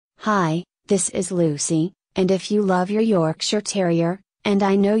Hi, this is Lucy, and if you love your Yorkshire Terrier, and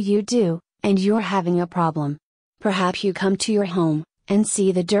I know you do, and you're having a problem. Perhaps you come to your home, and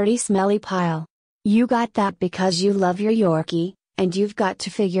see the dirty smelly pile. You got that because you love your Yorkie, and you've got to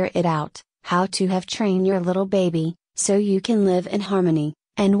figure it out, how to have trained your little baby, so you can live in harmony,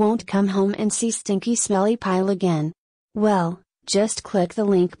 and won't come home and see stinky smelly pile again. Well, just click the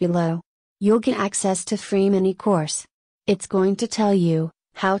link below. You'll get access to free mini course. It's going to tell you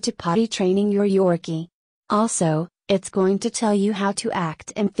how to potty training your Yorkie. Also, it's going to tell you how to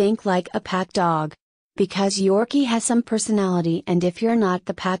act and think like a pack dog. Because Yorkie has some personality, and if you're not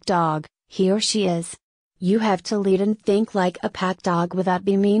the pack dog, he or she is. You have to lead and think like a pack dog without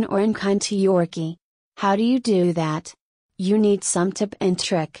being mean or unkind to Yorkie. How do you do that? You need some tip and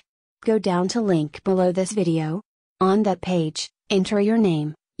trick. Go down to link below this video. On that page, enter your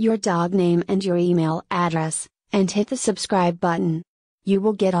name, your dog name and your email address, and hit the subscribe button. You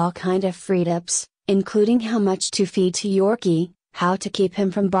will get all kind of free tips, including how much to feed to Yorkie, how to keep him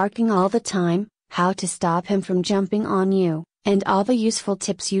from barking all the time, how to stop him from jumping on you, and all the useful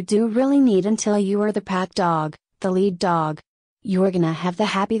tips you do really need until you are the pack dog, the lead dog. You're gonna have the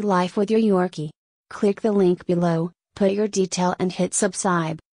happy life with your Yorkie. Click the link below, put your detail and hit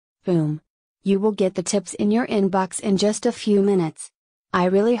subscribe. Boom. You will get the tips in your inbox in just a few minutes. I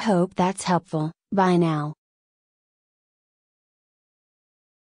really hope that's helpful. Bye now.